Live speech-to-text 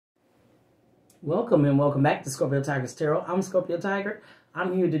Welcome and welcome back to Scorpio Tiger's Tarot. I'm Scorpio Tiger.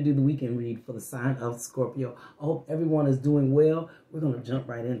 I'm here to do the weekend read for the sign of Scorpio. I hope everyone is doing well. We're going to jump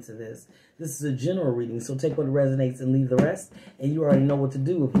right into this. This is a general reading, so take what resonates and leave the rest. And you already know what to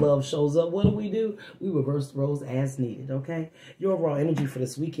do. If love shows up, what do? We reverse the roles as needed, okay? Your overall energy for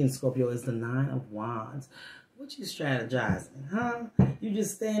this weekend, Scorpio, is the Nine of Wands. What you strategizing, huh? You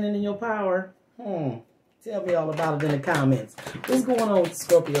just standing in your power? Tell me all about it in the comments. What's going on with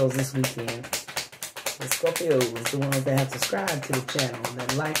Scorpios this weekend? The Scorpios, the ones that have subscribed to the channel,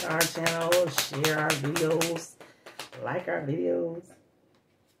 that like our channel, share our videos, like our videos.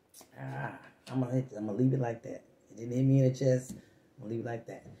 I'm gonna leave it like that. It didn't hit me in the chest. I'm gonna leave it like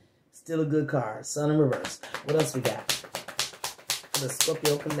that. Still a good card. Sun in reverse. What else we got? For the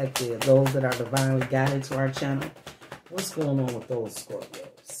Scorpio Collective, those that are divinely guided to our channel. What's going on with those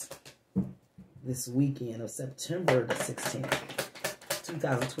Scorpios this weekend of September the 16th?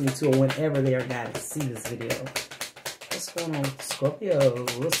 2022, or whenever they are guided to see this video. What's going on with Scorpio?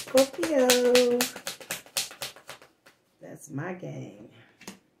 Scorpio. That's my game.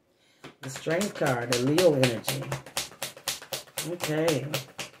 The Strength card, the Leo energy. Okay.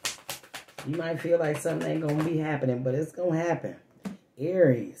 You might feel like something ain't gonna be happening, but it's gonna happen.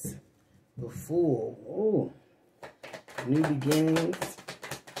 Aries, the Fool. Ooh. New beginnings.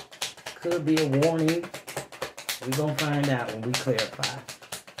 Could be a warning. We're going to find out when we clarify.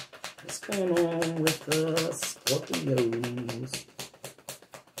 What's going on with the Scorpios?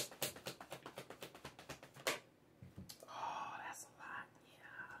 Oh, that's a lot.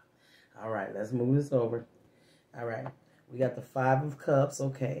 Yeah. All right, let's move this over. All right. We got the Five of Cups.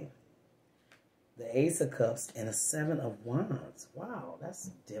 Okay. The Ace of Cups and a Seven of Wands. Wow, that's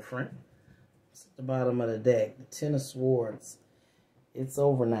different. It's at the bottom of the deck. The Ten of Swords. It's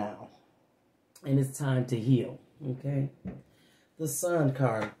over now. And it's time to heal. Okay, the Sun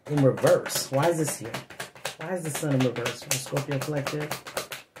card in reverse. Why is this here? Why is the Sun in reverse for the Scorpio Collective?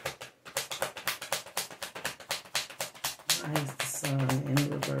 Why is the Sun in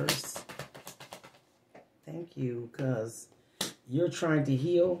reverse? Thank you, because you're trying to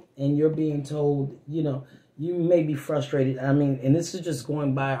heal and you're being told, you know, you may be frustrated. I mean, and this is just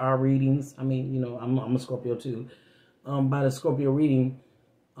going by our readings. I mean, you know, I'm a Scorpio too. By the Scorpio reading,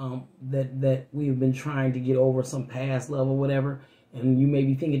 that we've been trying to get over some past love or whatever, and you may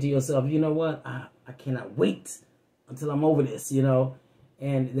be thinking to yourself, you know what, I cannot wait until I'm over this, you know,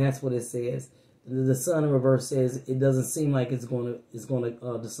 and that's what it says. The Sun in reverse says it doesn't seem like the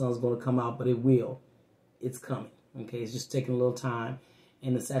sun's gonna come out, but it will. It's coming. Okay, it's just taking a little time,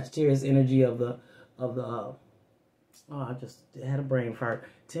 and the Sagittarius energy of the I just had a brain fart.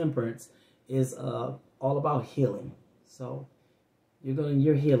 Temperance is all about healing. So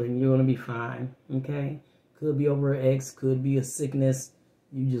you're healing. You're gonna be fine. Okay, could be over an ex, could be a sickness.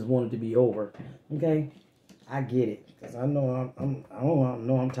 You just want it to be over. Okay, I get it because I know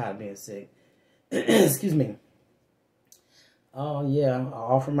I'm tired of being sick. Excuse me. Oh yeah, an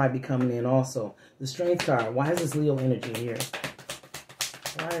offer might be coming in. Also, the Strength card. Why is this Leo energy here?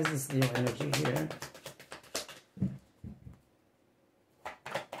 Why is this Leo energy here?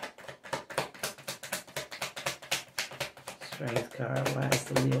 Strength card. Why is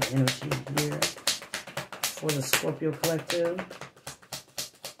the Leo energy here for the Scorpio Collective?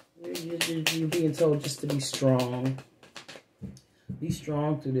 You're being told just to be strong. Be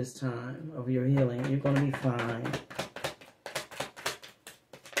strong through this time of your healing. You're going to be fine.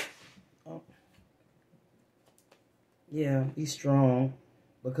 Oh. Yeah, be strong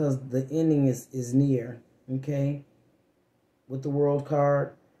because the ending is near. Okay? With the World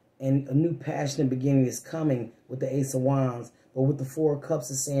card. And a new passionate beginning is coming with the Ace of Wands. But with the Four of Cups,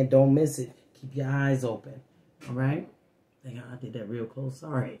 it's saying don't miss it. Keep your eyes open. All right? I did that real close.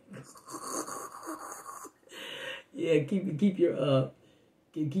 Sorry. Yeah, keep your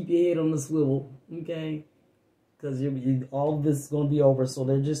head on the swivel. Okay? Because all of this is going to be over. So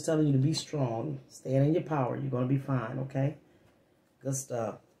they're just telling you to be strong. Stand in your power. You're going to be fine. Okay? Good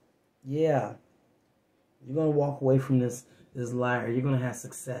stuff. Yeah. You're going to walk away from this liar. You're going to have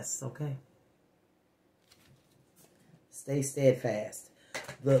success, okay? Stay steadfast.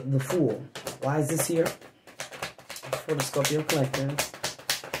 The Fool. Why is this here? For the Scorpio Collective.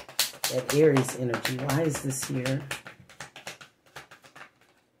 That Aries energy. Why is this here?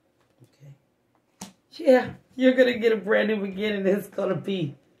 Okay. Yeah, you're going to get a brand new beginning. It's going to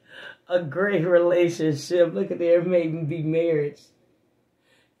be a great relationship. Look at there. Maybe marriage.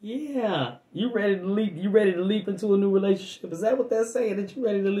 Yeah, you ready to leap? You ready to leap into a new relationship? Is that what that's saying? That you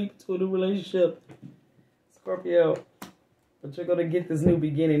ready to leap into a new relationship, Scorpio? But you're gonna get this new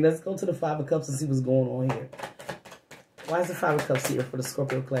beginning. Let's go to the Five of Cups and see what's going on here. Why is the Five of Cups here for the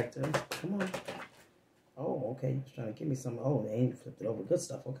Scorpio Collective? Come on. okay. He's trying to give me some. Oh, they ain't flipped it over. Good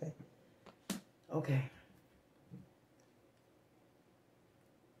stuff. Okay. Okay.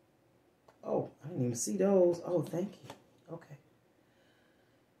 Oh, I didn't even see those. Oh, thank you. Okay.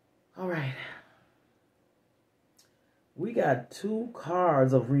 All right. We got 2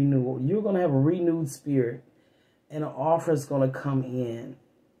 cards of renewal. You're going to have a renewed spirit, and an offer is going to come in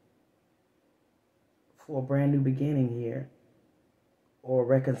for a brand new beginning here, or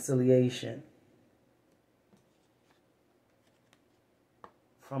reconciliation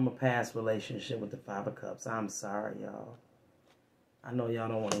from a past relationship with the 5 of Cups. I'm sorry, y'all. I know y'all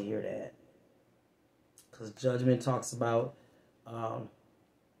don't want to hear that, because Judgment talks about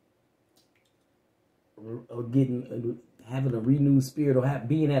having a renewed spirit, or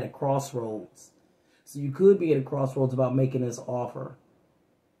being at a crossroads. So you could be at a crossroads about making this offer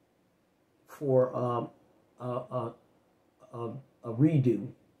for a redo.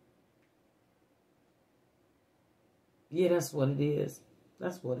 Yeah, that's what it is.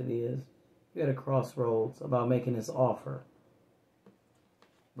 That's what it is. You're at a crossroads about making this offer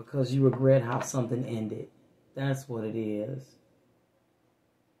because you regret how something ended. That's what it is.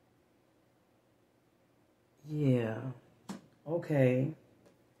 Yeah. Okay.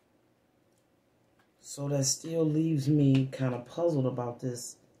 So that still leaves me kind of puzzled about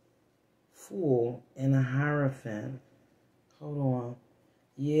this Fool and a Hierophant. Hold on.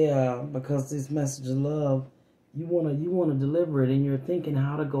 Yeah, because this message of love, you wanna deliver it, and you're thinking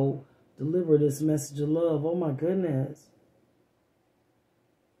how to go deliver this message of love. Oh my goodness.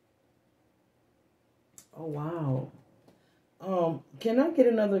 Oh wow. Can we get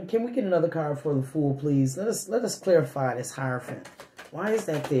another card for the Fool, please? Let us clarify this Hierophant. Why is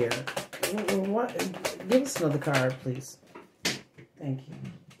that there? What? Give us another card, please. Thank you.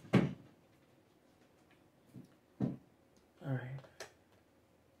 All right.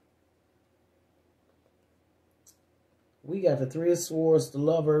 We got the 3 of Swords, the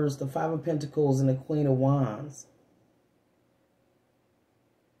Lovers, the 5 of Pentacles, and the Queen of Wands.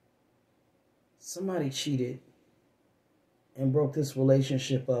 Somebody cheated and broke this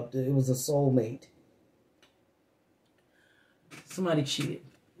relationship up. It was a soulmate. Somebody cheated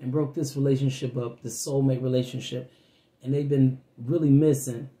and broke this relationship up, this soulmate relationship, and they've been really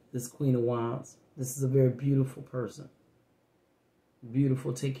missing this Queen of Wands. This is a very beautiful person.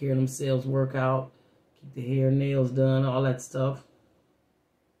 Beautiful, take care of themselves, work out, keep the hair, nails done, all that stuff.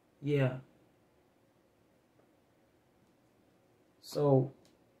 Yeah. So,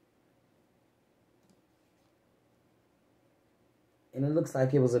 and it looks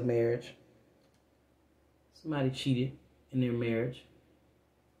like it was a marriage. Somebody cheated in their marriage.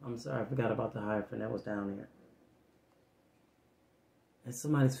 I'm sorry, I forgot about the Hierophant that was down there. And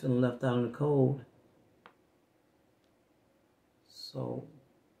somebody's feeling left out in the cold. So,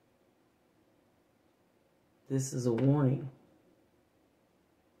 this is a warning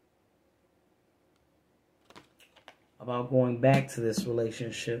about going back to this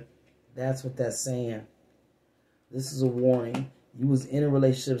relationship. That's what that's saying. This is a warning. You was in a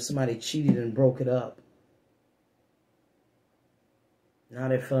relationship, somebody cheated and broke it up. Now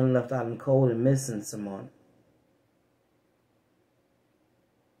they're feeling left out in the cold and missing someone.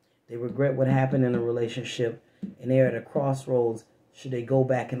 They regret what happened in a relationship, and they're at a crossroads. Should they go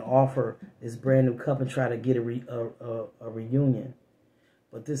back and offer this brand new cup and try to get a reunion?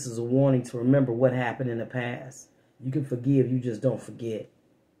 But this is a warning to remember what happened in the past. You can forgive, you just don't forget.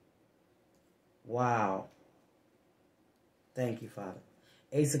 Wow. Thank you, Father.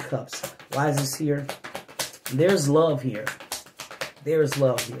 Ace of Cups. Why is this here? There's love here. There's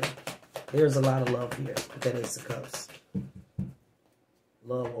love here. There's a lot of love here with that Ace of Cups.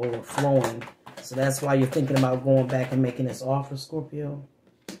 Love overflowing. So that's why you're thinking about going back and making this offer, Scorpio.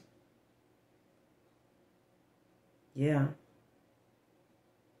 Yeah.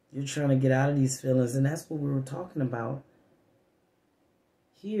 You're trying to get out of these feelings, and that's what we were talking about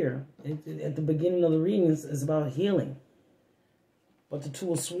here. At the beginning of the reading is about healing. But the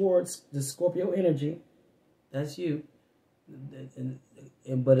 2 of Swords, the Scorpio energy, that's you.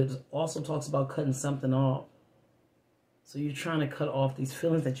 But it also talks about cutting something off. So you're trying to cut off these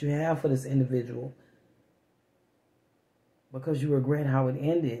feelings that you have for this individual because you regret how it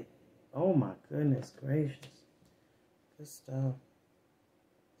ended. Oh my goodness gracious. Good stuff.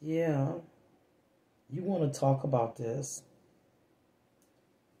 Yeah. You want to talk about this.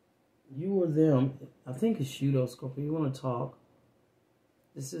 You or them. I think it's you though, Scorpio. You want to talk.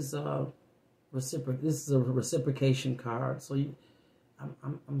 This is a reciprocation card. So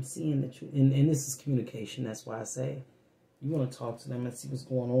I'm seeing that you and this is communication. That's why I say you want to talk to them and see what's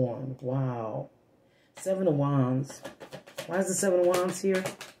going on. Wow. 7 of Wands. Why is the 7 of Wands here?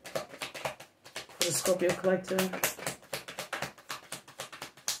 for the Scorpio collector.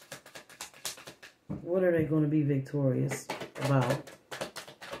 What are they going to be victorious about?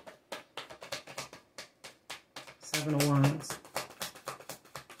 Seven of Wands.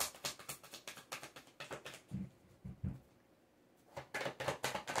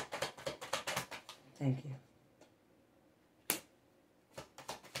 Thank you.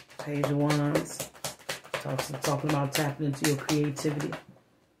 Page of Wands. Talking about tapping into your creativity.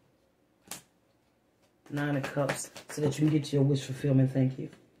 Nine of Cups. So that you can get your wish fulfillment. Thank you.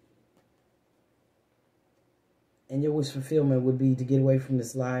 And your wish fulfillment would be to get away from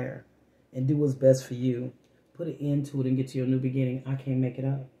this liar and do what's best for you. Put an end to it and get to your new beginning. I can't make it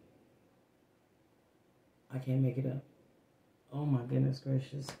up. I can't make it up. Oh my goodness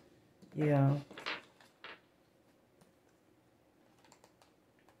gracious. Yeah.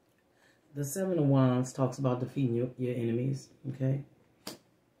 The Seven of Wands talks about defeating your enemies. Okay.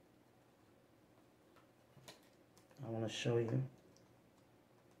 I want to show you.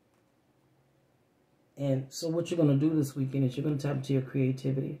 And so what you're going to do this weekend is you're going to tap into your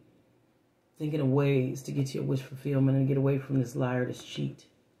creativity. Thinking of ways to get to your wish fulfillment and get away from this liar, this cheat.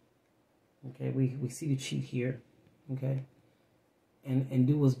 Okay, we see the cheat here. Okay. And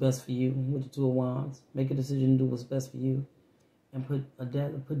do what's best for you with the Two of Wands. Make a decision and do what's best for you. And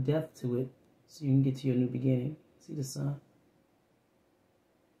put depth to it so you can get to your new beginning. See the sun?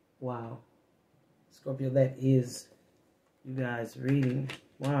 Wow. Scorpio, that is you guys reading.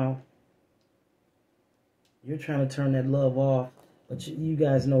 Wow. You're trying to turn that love off, but you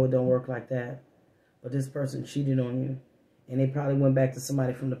guys know it don't work like that. But this person cheated on you, and they probably went back to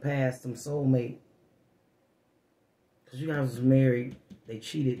somebody from the past, some soulmate. Because you guys was married, they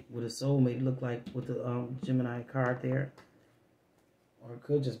cheated with a soulmate. Looked like with the Gemini card there. Or it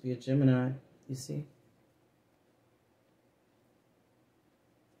could just be a Gemini, you see?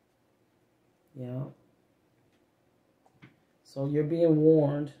 Yeah. So you're being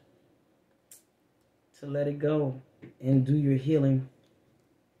warned to let it go and do your healing.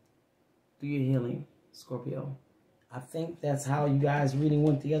 Do your healing, Scorpio. I think that's how you guys reading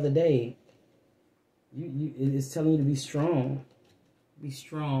went the other day. It's telling you to be strong. Be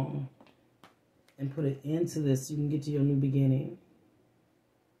strong. And put an end to this so you can get to your new beginning.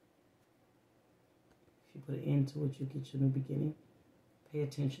 If you put an end to it, you get your new beginning. Pay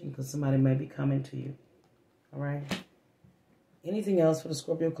attention because somebody might be coming to you. All right? Anything else for the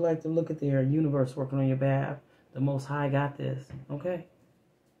Scorpio collective? Look at their universe working on your behalf. The Most High got this. Okay?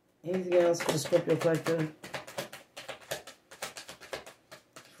 Anything else for the Scorpio collective?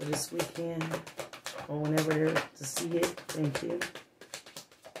 For this weekend? Or whenever you're to see it? Thank you.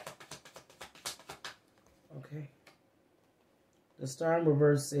 Okay. The star in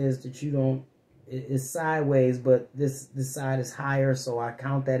reverse says that you don't... It's sideways, but this side is higher, so I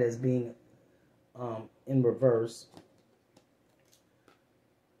count that as being in reverse.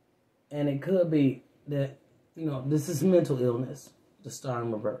 And it could be that, you know, this is mental illness, the star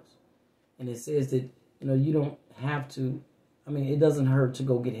in reverse. And it says that, you know, you don't have to, I mean, it doesn't hurt to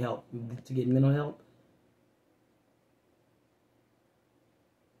go get help, to get mental help.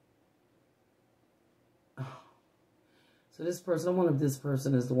 So this person, I wonder if this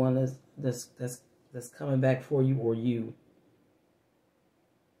person is the one that's coming back for you or you.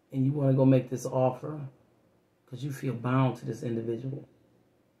 And you want to go make this offer because you feel bound to this individual.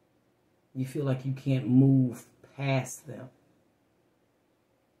 You feel like you can't move past them.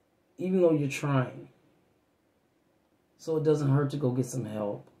 Even though you're trying. So it doesn't hurt to go get some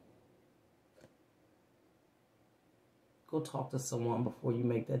help. Go talk to someone before you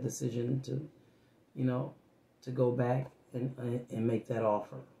make that decision to, you know, to go back and make that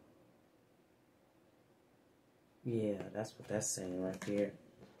offer. Yeah, that's what that's saying right there.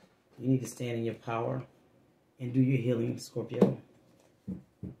 You need to stand in your power and do your healing, Scorpio.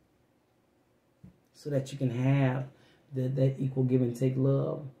 So that you can have that equal give and take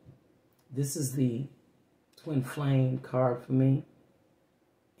love. This is the twin flame card for me.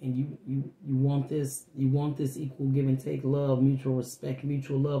 And you want this equal give and take love, mutual respect,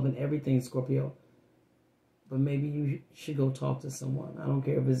 mutual love and everything, Scorpio. But maybe you should go talk to someone. I don't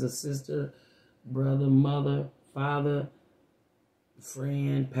care if it's a sister, brother, mother, father,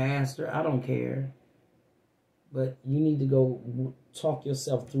 friend, pastor. I don't care. But you need to go talk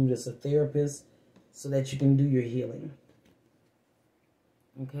yourself through this, a therapist, so that you can do your healing.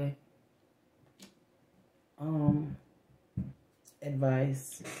 Okay?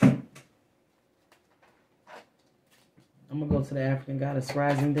 Advice. I'm going to go to the African Goddess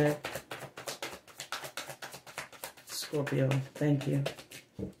Rising deck. Scorpio, thank you.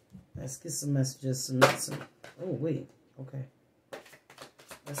 Let's get some messages. Some. Oh, wait. Okay.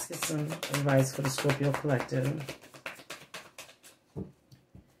 Let's get some advice for the Scorpio collective.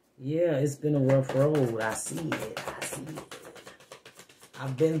 Yeah, it's been a rough road. I see it. I see it.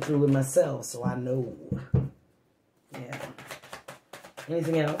 I've been through it myself, so I know. Yeah.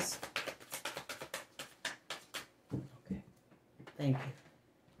 Anything else? Okay. Thank you.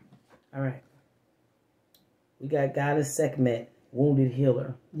 All right. We got Goddess Sekhmet, Wounded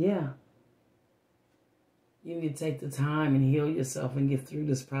Healer. Yeah. You need to take the time and heal yourself and get through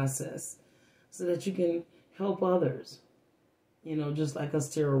this process so that you can help others. You know, just like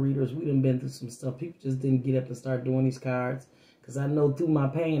us tarot readers, we done been through some stuff. People just didn't get up and start doing these cards because I know through my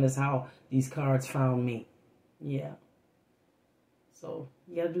pain is how these cards found me. Yeah. So,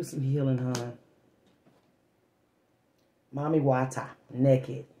 you got to do some healing, hon. Mommy Wata,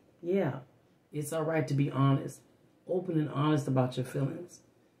 naked. Yeah. It's all right to be honest. Open and honest about your feelings.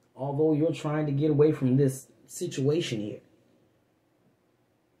 Although you're trying to get away from this situation here.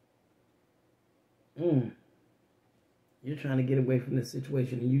 You're trying to get away from this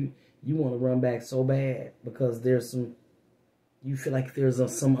situation. And you want to run back so bad because there's some... You feel like there's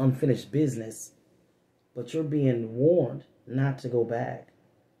some unfinished business. But you're being warned not to go back.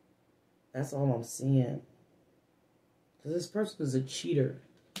 That's all I'm seeing. Because this person is a cheater.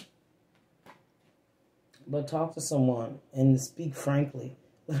 But talk to someone and speak frankly.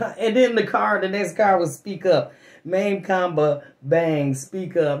 And then the next card was speak up. Main combo, bang,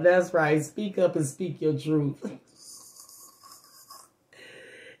 speak up. That's right. Speak up and speak your truth.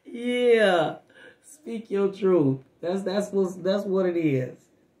 Yeah. Speak your truth. That's what it is.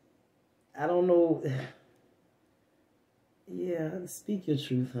 I don't know. Yeah, speak your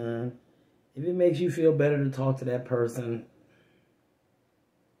truth, hon. If it makes you feel better to talk to that person,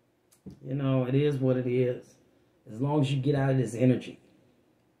 you know, it is what it is. As long as you get out of this energy.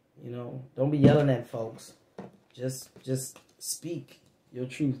 You know, don't be yelling at folks. Just speak your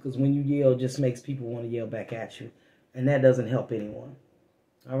truth. Because when you yell, it just makes people want to yell back at you. And that doesn't help anyone.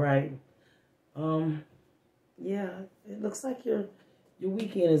 All right. Yeah, it looks like your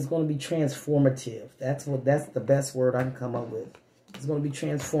weekend is going to be transformative. That's the best word I can come up with. It's going to be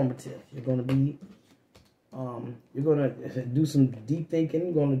transformative. You're going to be you're going to do some deep thinking.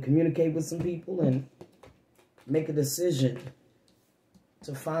 You're going to communicate with some people and make a decision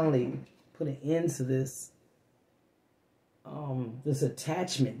to finally put an end to this this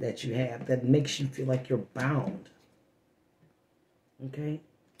attachment that you have that makes you feel like you're bound. Okay?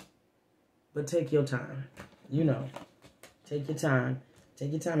 But take your time. You know. Take your time.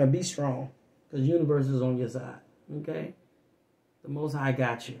 Take your time and be strong. Because the universe is on your side. Okay? The Most High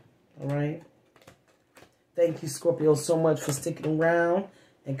got you. Alright? Thank you, Scorpio, so much for sticking around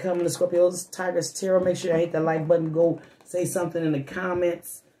and coming to Scorpio's Tigers Tarot. Make sure you hit that like button. Go say something in the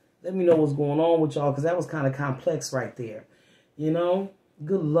comments. Let me know what's going on with y'all, because that was kind of complex right there. You know?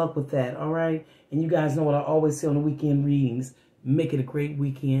 Good luck with that, all right? And you guys know what I always say on the weekend readings. Make it a great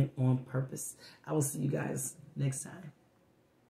weekend on purpose. I will see you guys next time.